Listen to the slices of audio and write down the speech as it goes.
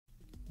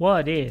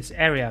What is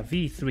Area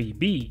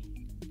V3B?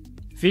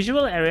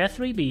 Visual Area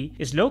 3B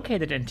is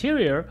located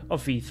anterior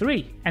of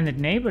V3 and it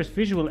neighbors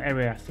Visual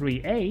Area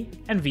 3A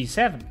and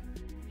V7.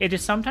 It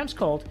is sometimes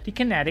called the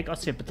Kinetic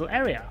Occipital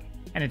area,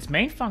 and its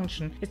main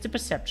function is the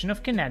perception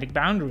of kinetic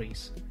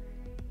boundaries.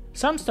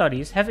 Some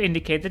studies have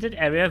indicated that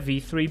Area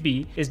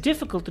V3B is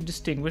difficult to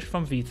distinguish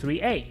from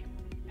V3A.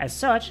 As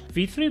such,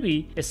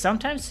 V3B is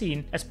sometimes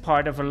seen as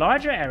part of a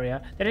larger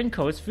area that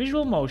encodes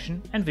visual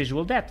motion and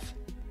visual depth.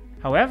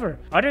 However,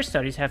 other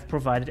studies have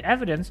provided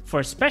evidence for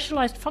a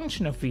specialized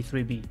function of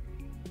V3B.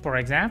 For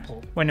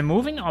example, when a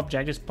moving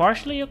object is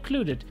partially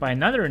occluded by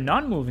another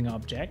non-moving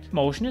object,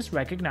 motion is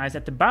recognized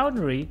at the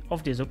boundary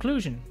of this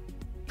occlusion.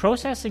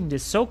 Processing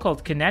this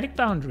so-called kinetic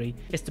boundary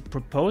is the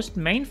proposed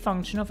main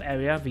function of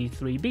Area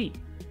V3B.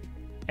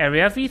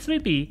 Area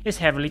V3B is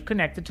heavily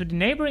connected to the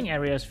neighboring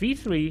areas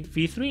V3,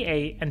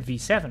 V3A, and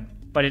V7,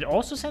 but it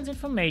also sends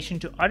information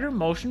to other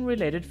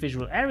motion-related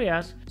visual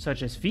areas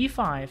such as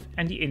V5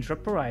 and the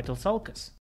intraparietal sulcus.